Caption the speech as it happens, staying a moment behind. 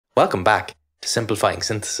Welcome back to Simplifying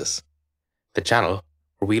Synthesis, the channel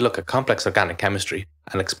where we look at complex organic chemistry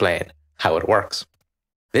and explain how it works.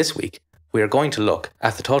 This week, we are going to look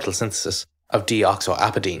at the total synthesis of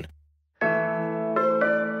Deoxoapodine.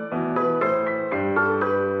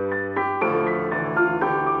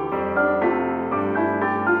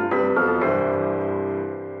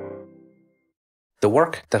 The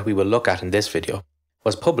work that we will look at in this video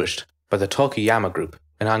was published by the Tokuyama group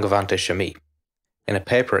in Angew Chemie in a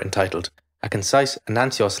paper entitled A Concise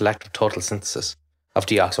Enantioselective Total Synthesis of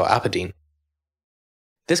Deoxoapodine.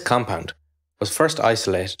 This compound was first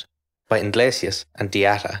isolated by Inglesias and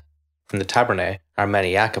Diatta from the Tabernae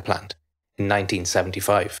armeniaca plant in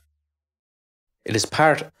 1975. It is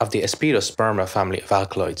part of the Aspidosperma family of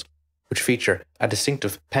alkaloids, which feature a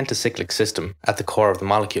distinctive pentacyclic system at the core of the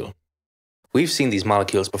molecule. We've seen these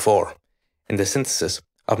molecules before in the synthesis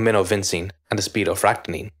of minovincine and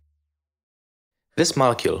aspidofractinine. This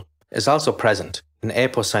molecule is also present in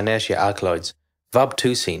apocynaceae alkaloids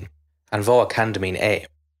vobtucine and voacandamine A,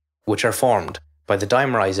 which are formed by the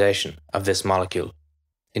dimerization of this molecule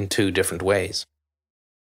in two different ways.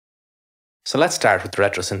 So let's start with the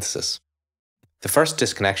retrosynthesis. The first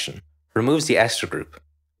disconnection removes the ester group,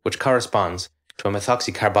 which corresponds to a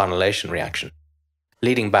methoxycarbonylation reaction,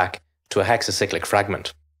 leading back to a hexacyclic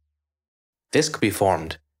fragment. This could be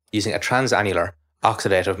formed using a transannular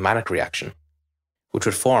oxidative Mannich reaction, which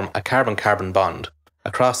would form a carbon-carbon bond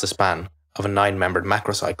across the span of a 9-membered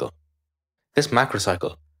macrocycle. This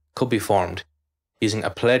macrocycle could be formed using a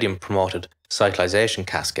palladium-promoted cyclization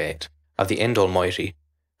cascade of the indole moiety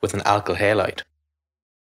with an alkyl halide.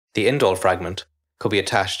 The indole fragment could be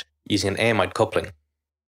attached using an amide coupling,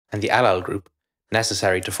 and the allyl group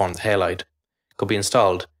necessary to form the halide could be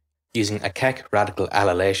installed using a Keck radical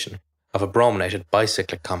allylation of a brominated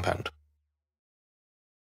bicyclic compound.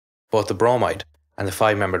 Both the bromide and the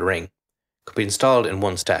 5-membered ring could be installed in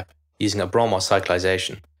one step using a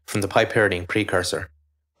bromocyclization from the piperidine precursor,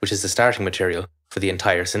 which is the starting material for the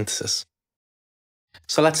entire synthesis.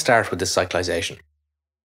 So let's start with this cyclization.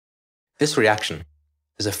 This reaction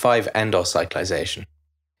is a 5-endocyclization,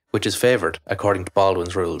 which is favoured according to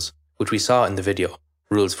Baldwin's rules, which we saw in the video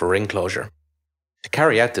Rules for Ring Closure. To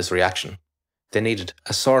carry out this reaction, they needed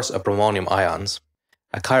a source of bromonium ions,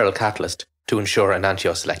 a chiral catalyst to ensure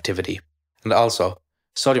enantioselectivity, and also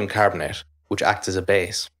sodium carbonate, which acts as a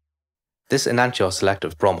base. This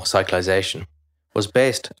enantioselective bromocyclization was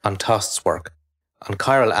based on Tost's work on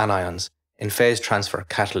chiral anions in phase transfer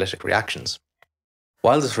catalytic reactions.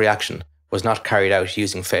 While this reaction was not carried out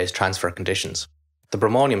using phase transfer conditions, the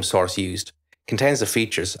bromonium source used contains the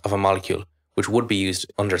features of a molecule which would be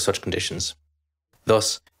used under such conditions.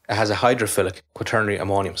 Thus, it has a hydrophilic quaternary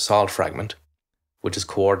ammonium salt fragment, which is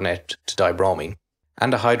coordinated to dibromine,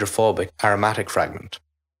 and a hydrophobic aromatic fragment.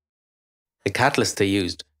 The catalyst they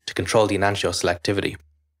used to control the enantioselectivity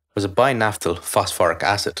was a binaphthyl phosphoric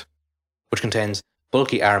acid, which contains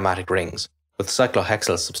bulky aromatic rings with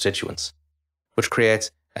cyclohexyl substituents, which creates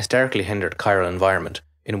a sterically hindered chiral environment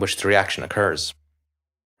in which the reaction occurs.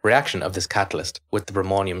 Reaction of this catalyst with the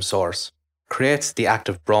bromonium source creates the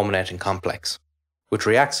active brominating complex, which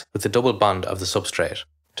reacts with the double bond of the substrate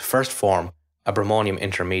to first form a bromonium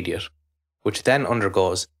intermediate, which then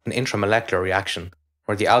undergoes an intramolecular reaction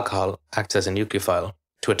where the alcohol acts as a nucleophile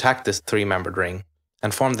to attack this 3-membered ring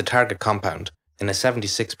and form the target compound in a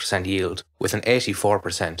 76% yield with an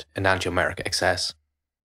 84% enantiomeric excess.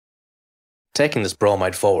 Taking this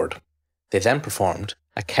bromide forward, they then performed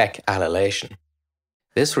a Keck allylation.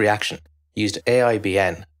 This reaction used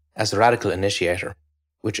AIBN as a radical initiator,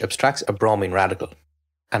 which abstracts a bromine radical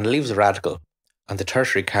and leaves a radical on the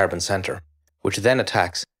tertiary carbon centre, which then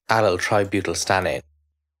attacks allyl tributylstannane.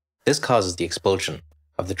 This causes the expulsion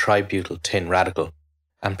of the tributyl tin radical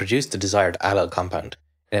and produces the desired allyl compound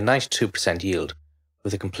in a 92% yield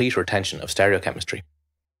with a complete retention of stereochemistry.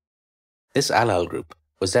 This allyl group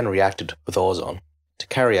was then reacted with ozone to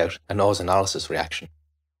carry out an ozonolysis reaction.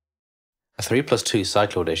 A 3+2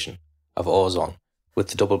 cycloaddition of ozone with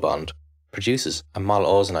the double bond produces a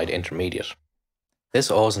mol-ozonide intermediate. This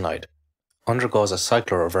ozonide undergoes a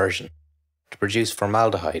cycloreversion to produce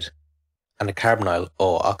formaldehyde and a carbonyl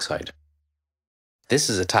O oxide. This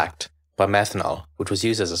is attacked by methanol, which was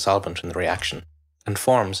used as a solvent in the reaction, and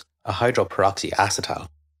forms a hydroperoxyacetal.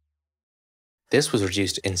 This was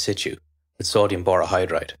reduced in situ with sodium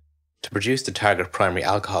borohydride to produce the target primary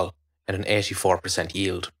alcohol at an 84%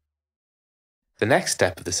 yield. The next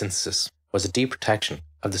step of the synthesis was a deprotection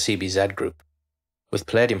of the CBZ group with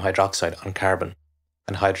palladium hydroxide on carbon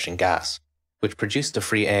and hydrogen gas, which produced the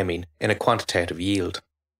free amine in a quantitative yield.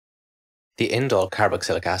 The indole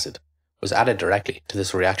carboxylic acid was added directly to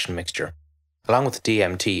this reaction mixture, along with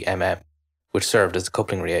DMT-MM, which served as the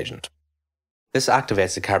coupling reagent. This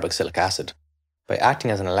activates the carboxylic acid by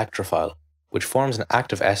acting as an electrophile, which forms an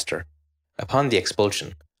active ester upon the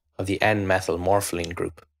expulsion of the N-methylmorpholine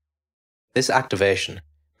group. This activation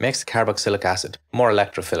makes the carboxylic acid more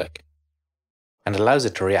electrophilic and allows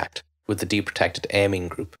it to react with the deprotected amine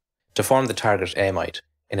group to form the target amide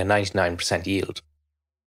in a 99% yield.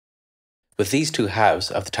 With these two halves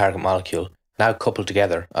of the target molecule now coupled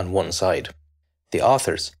together on one side, the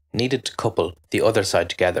authors needed to couple the other side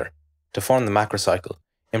together to form the macrocycle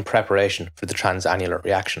in preparation for the transannular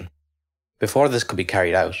reaction. Before this could be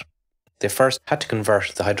carried out, they first had to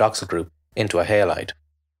convert the hydroxyl group into a halide,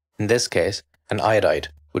 in this case an iodide,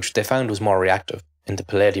 which they found was more reactive in the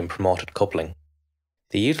palladium-promoted coupling.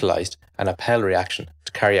 They utilised an Appel reaction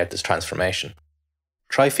to carry out this transformation.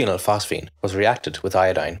 Triphenylphosphine was reacted with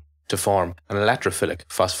iodine to form an electrophilic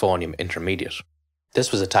phosphonium intermediate.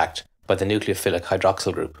 This was attacked by the nucleophilic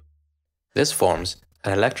hydroxyl group. This forms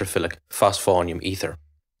an electrophilic phosphonium ether,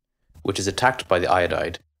 which is attacked by the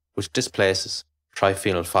iodide, which displaces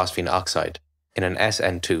triphenylphosphine oxide in an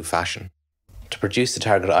SN2 fashion to produce the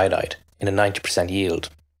target iodide in a 90% yield.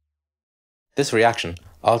 This reaction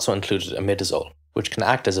also included imidazole, which can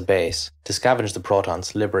act as a base to scavenge the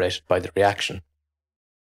protons liberated by the reaction.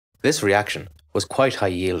 This reaction was quite high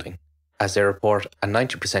yielding, as they report a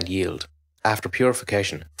 90% yield after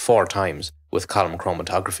purification 4 times with column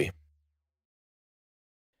chromatography.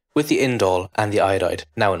 With the indole and the iodide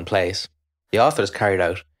now in place, the authors carried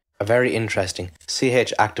out a very interesting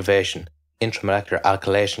CH activation intramolecular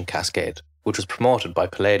alkylation cascade, which was promoted by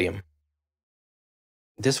palladium.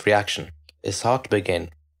 This reaction is thought to begin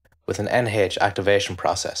with an NH activation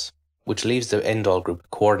process, which leaves the indole group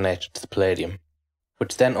coordinated to the palladium,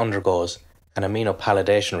 which then undergoes an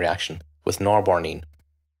aminopalladation reaction with Norbornene.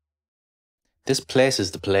 This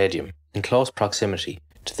places the palladium in close proximity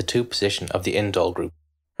to the 2 position of the indole group,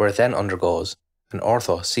 where it then undergoes an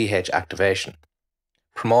ortho-CH activation,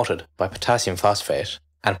 promoted by potassium phosphate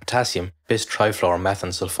and potassium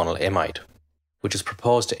bis-trifluoromethensulfonylamide, which is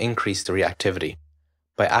proposed to increase the reactivity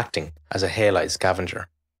by acting as a halide scavenger.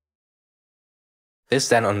 This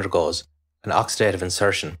then undergoes an oxidative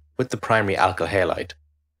insertion with the primary alkyl halide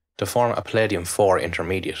to form a palladium-4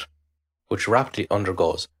 intermediate, which rapidly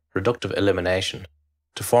undergoes reductive elimination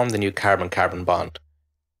to form the new carbon-carbon bond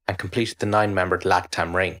and complete the 9-membered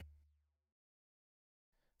lactam ring.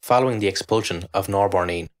 Following the expulsion of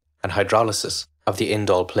Norbornene and hydrolysis of the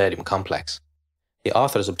indole palladium complex, the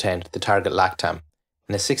authors obtained the target lactam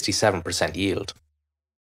in a 67% yield.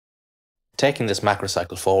 Taking this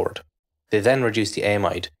macrocycle forward, they then reduced the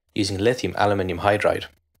amide using lithium aluminium hydride.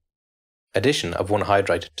 Addition of one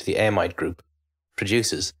hydride to the amide group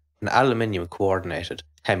produces an aluminium coordinated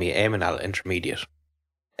hemiaminal intermediate.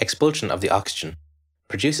 Expulsion of the oxygen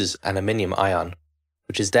produces an aminium ion,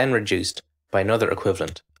 which is then reduced by another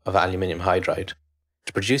equivalent of aluminium hydride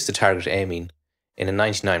to produce the target amine in a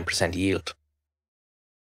 99% yield.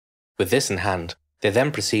 With this in hand, they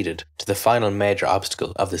then proceeded to the final major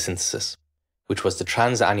obstacle of the synthesis, which was the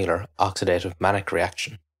transannular oxidative Mannich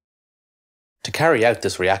reaction. To carry out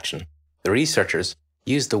this reaction, the researchers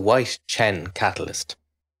used the white Chem catalyst.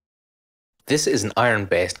 This is an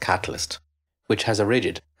iron-based catalyst, which has a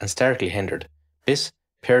rigid and sterically hindered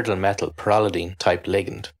bis-pyridyl metal pyrrolidine type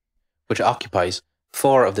ligand, which occupies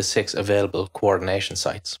 4 of the 6 available coordination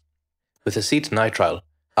sites, with acetonitrile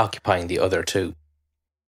occupying the other 2.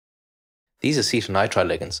 These acetonitrile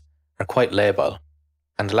ligands are quite labile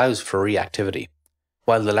and allows for reactivity,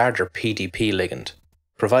 while the larger PDP ligand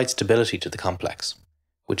provides stability to the complex,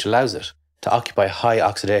 which allows it to occupy high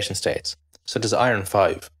oxidation states such as iron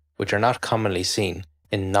 5, which are not commonly seen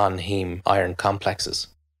in non-heme iron complexes.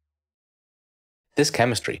 This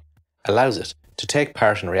chemistry allows it to take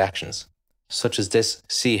part in reactions such as this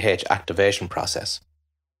CH activation process.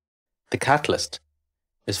 The catalyst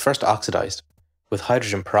is first oxidized with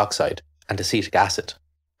hydrogen peroxide and acetic acid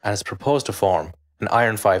and is proposed to form an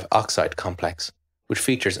iron 5 oxide complex which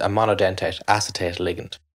features a monodentate acetate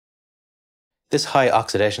ligand. This high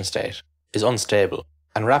oxidation state is unstable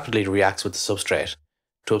and rapidly reacts with the substrate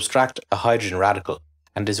to abstract a hydrogen radical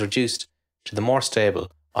and is reduced to the more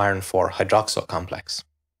stable iron 4 hydroxyl complex.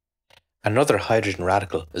 Another hydrogen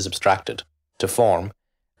radical is abstracted to form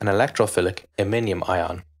an electrophilic iminium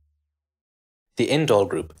ion. The indole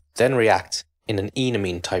group then reacts in an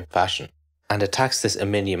enamine type fashion and attacks this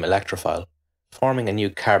iminium electrophile, forming a new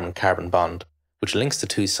carbon-carbon bond which links the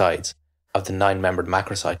 2 sides of the 9-membered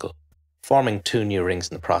macrocycle, forming 2 new rings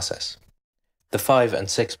in the process. The 5- and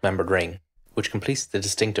 6-membered ring, which completes the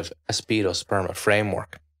distinctive aspidosperma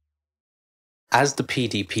framework. As the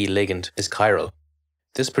PDP ligand is chiral,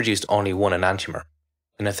 this produced only one enantiomer,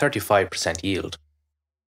 in a 35% yield.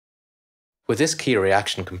 With this key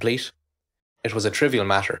reaction complete, it was a trivial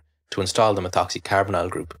matter to install the methoxycarbonyl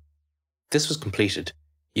group. This was completed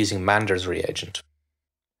using Mander's reagent.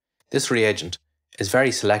 This reagent is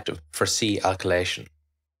very selective for C-alkylation,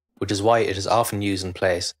 which is why it is often used in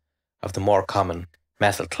place of the more common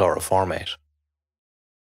methyl chloroformate.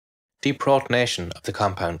 Deprotonation of the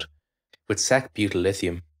compound with sec-butyl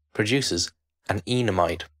lithium produces an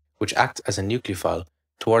enamide, which acts as a nucleophile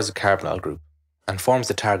towards the carbonyl group and forms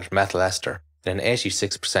the target methyl ester in an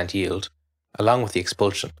 86% yield, along with the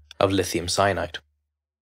expulsion of lithium cyanide.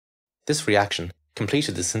 This reaction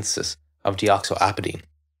completed the synthesis of deoxoapodine.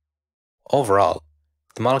 Overall,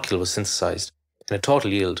 the molecule was synthesized in a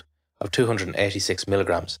total yield of 286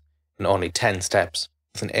 mg in only 10 steps,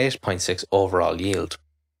 with an 8.6 overall yield.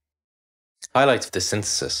 Highlights of this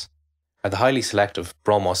synthesis are the highly selective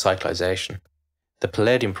bromocyclization, the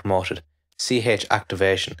palladium-promoted CH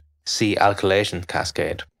activation C-alkylation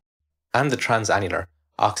cascade, and the transannular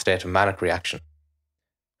oxidative Mannich reaction,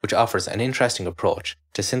 which offers an interesting approach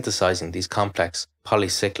to synthesizing these complex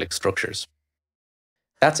polycyclic structures.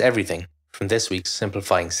 That's everything from this week's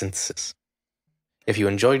Simplifying Synthesis. If you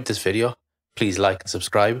enjoyed this video, please like and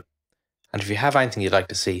subscribe, and if you have anything you'd like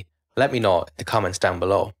to see, let me know in the comments down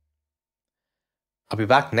below. I'll be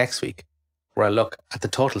back next week, where I look at the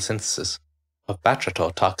total synthesis of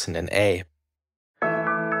batratotoxin in A.